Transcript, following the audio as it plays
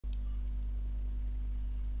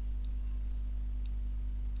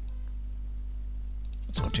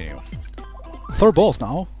let's continue. Third boss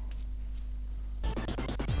now.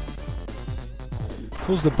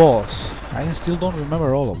 Who's the boss? I still don't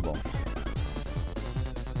remember all of them.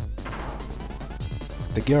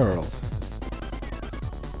 The girl.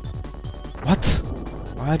 What?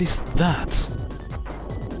 What is that?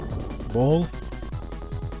 Ball?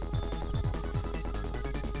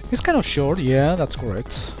 It's kind of short, yeah, that's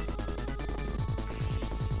correct.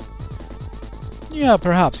 Yeah,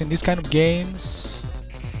 perhaps in this kind of games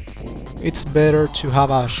it's better to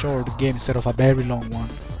have a short game instead of a very long one.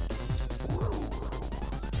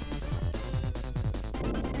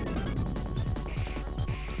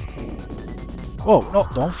 Oh, no,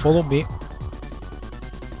 don't follow me.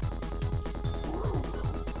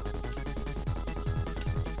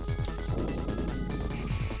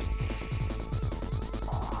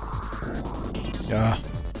 Yeah.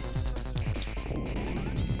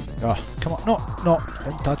 Yeah, come on. No, no,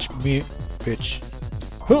 don't touch me, bitch.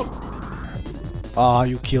 Huh. Ah,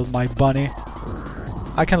 you killed my bunny.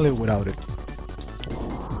 I can live without it.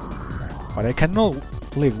 What I cannot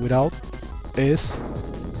live without is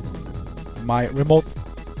my remote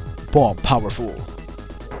bomb powerful.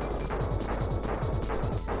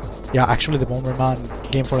 Yeah, actually the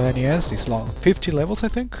Bomberman game for the NES is long. 50 levels, I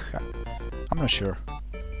think? I'm not sure.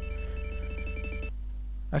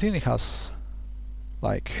 I think it has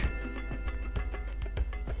like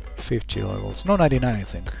 50 levels. No, 99 I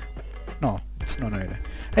think. No, it's not 99.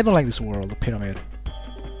 I don't like this world, the pyramid.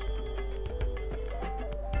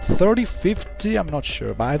 30, 50, I'm not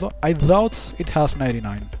sure, but I doubt it has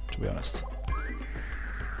 99, to be honest.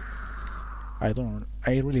 I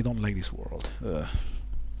really don't like this world.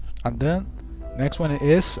 And then next one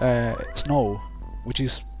is Snow, which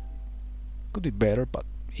is could be better, but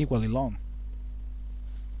equally long.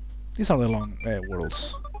 These are the long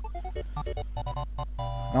worlds.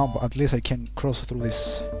 Now, at least I can cross through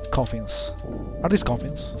these coffins. Are these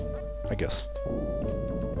coffins? I guess.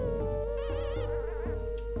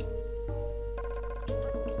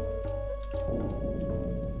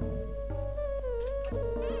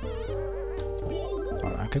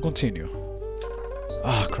 I can continue.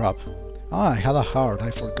 Ah, crap. Ah, I had a heart,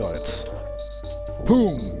 I forgot it.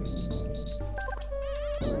 Boom!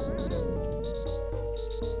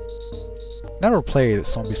 Never played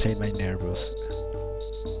Zombies Ate My Nervous.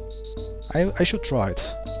 I should try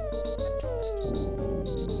it.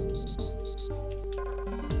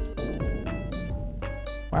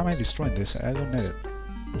 Why am I destroying this? I don't need it.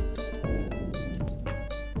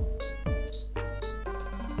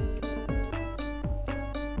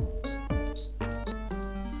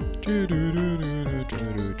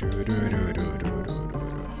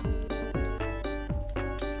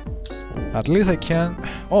 At least I can...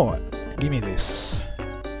 Oh, give me this.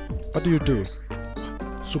 What do you do?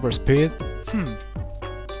 Super speed?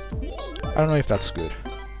 I don't know if that's good.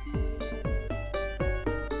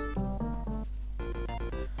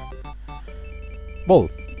 Well,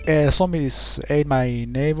 Zombies Ate My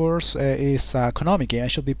Neighbors is a Konami game. I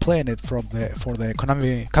should be playing it for the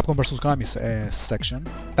Konami Capcom vs Konami section.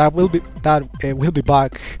 That will be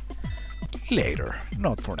back later,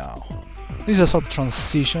 not for now. This is a sort of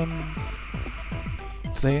transition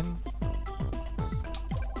thing.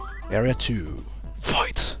 Area 2.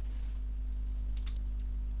 Fight!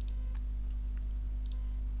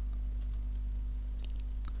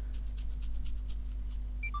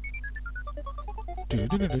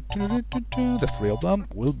 The three of them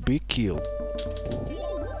will be killed.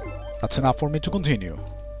 That's enough for me to continue.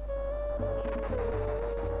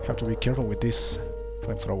 Have to be careful with this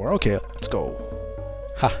flamethrower. Okay, let's go.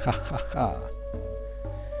 Ha ha ha ha.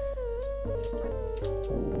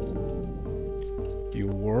 You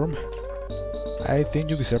worm. I think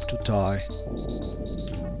you deserve to die.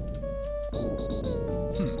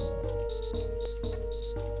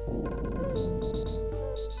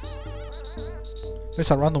 There's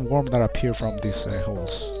a random worm that appear from these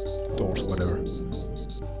holes, doors, whatever.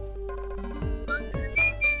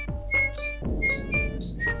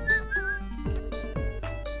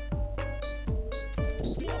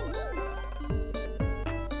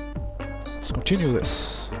 Let's continue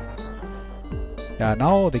this. Yeah,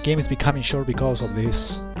 now the game is becoming short because of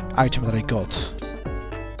this item that I got.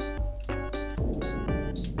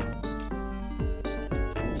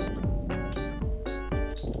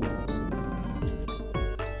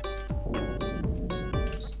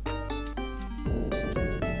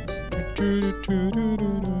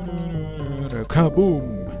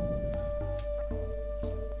 Kaboom!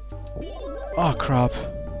 Oh crap.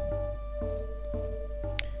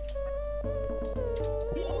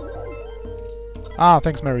 Ah,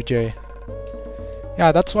 thanks Mary J.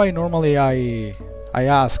 Yeah, that's why normally I I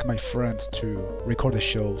asked my friends to record the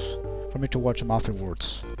shows for me to watch them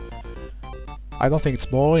afterwards. I don't think it's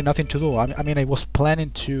boring, nothing to do. I mean, I was planning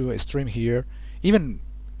to stream here even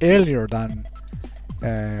earlier than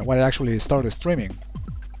when I actually started streaming.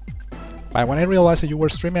 But when I realized that you were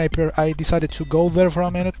streaming, I decided to go there for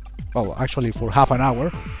a minute. Well, actually for half an hour.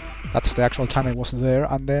 That's the actual time I was there,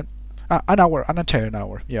 and then an hour, an entire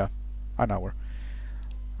hour. Yeah, an hour.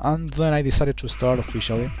 And then I decided to start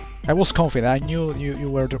officially. I was confident. I knew you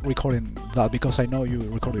were recording that because I know you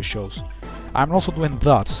record your shows. I'm also doing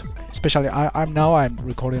that. Especially I'm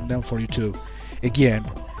recording them for YouTube. Again,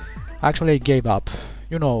 actually I gave up.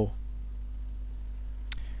 You know,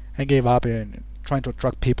 I gave up in trying to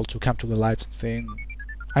attract people to come to the live thing.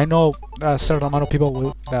 I know a certain amount of people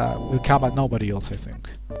will come, but nobody else, I think.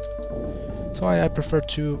 So I prefer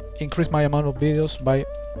to increase my amount of videos by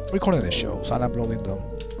recording the shows and uploading them.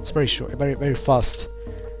 It's very short, very fast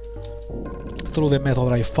through the method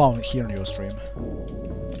that I found here in Ustream.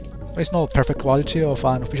 It's not perfect quality of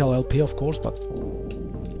an official LP, of course, but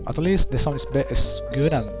at least the sound is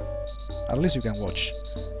good, and at least you can watch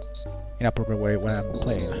in a proper way when I'm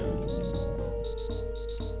playing.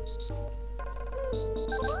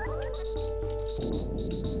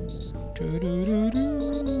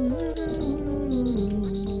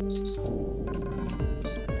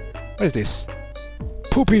 What is this?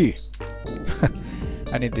 Poopy!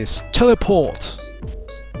 I need this. Teleport!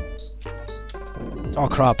 Oh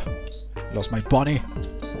crap. Lost my bunny.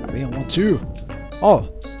 I didn't want to. Oh!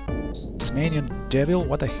 Tasmanian devil?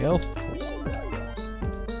 What the hell?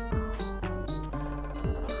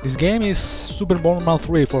 This game is Super Bomberman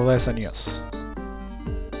 3 for the SNES.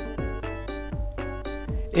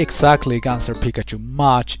 Exactly, Cancer Pikachu.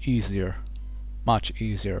 Much easier. Much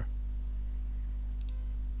easier.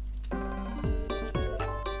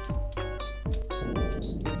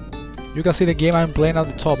 You can see the game I'm playing at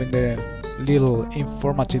the top in the little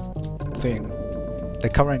informative thing. The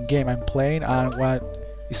current game I'm playing and what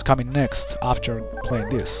is coming next after playing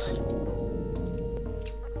this.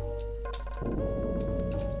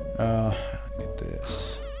 I need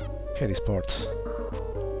this. Okay, this part.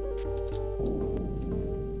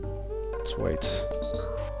 Let's wait.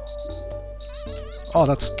 Oh,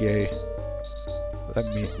 that's gay. Let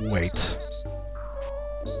me wait.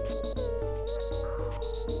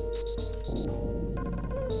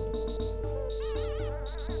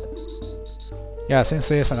 Yeah,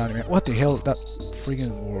 Sensei is an anime. What the hell? That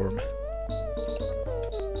friggin' worm.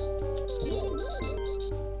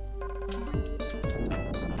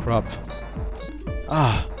 Crap.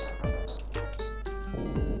 Ah.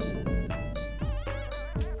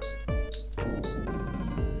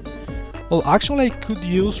 Well, actually I could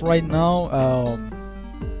use right now,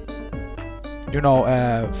 you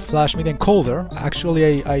know, Flash Media Encoder.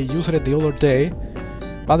 Actually I used it the other day.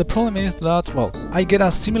 But the problem is that, well, I get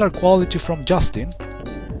a similar quality from Justin,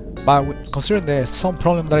 but considering the sound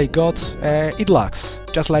problem that I got, it lags,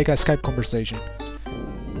 just like a Skype conversation.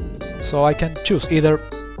 So I can choose either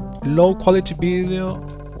low quality video,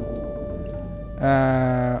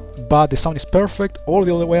 but the sound is perfect, or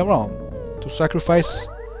the other way around, to sacrifice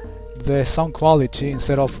the sound quality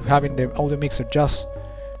instead of having the audio mixer just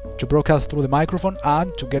to broadcast through the microphone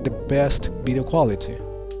and to get the best video quality.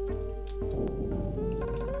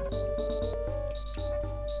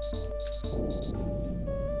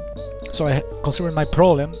 So considering my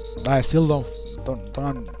problem, I still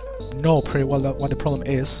don't know pretty well what the problem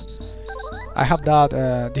is. I have that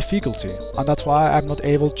difficulty, and that's why I'm not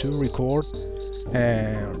able to record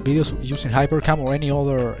videos using Hypercam or any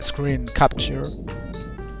other screen capture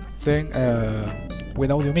thing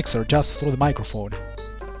with audio mixer just through the microphone.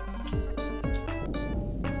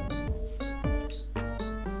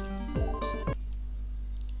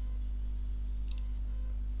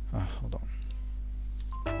 Hold on.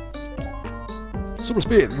 Super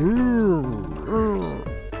speed.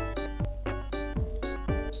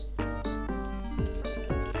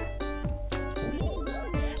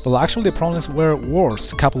 Well, actually the problems were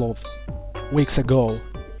worse a couple of weeks ago.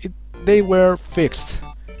 They were fixed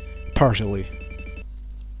partially.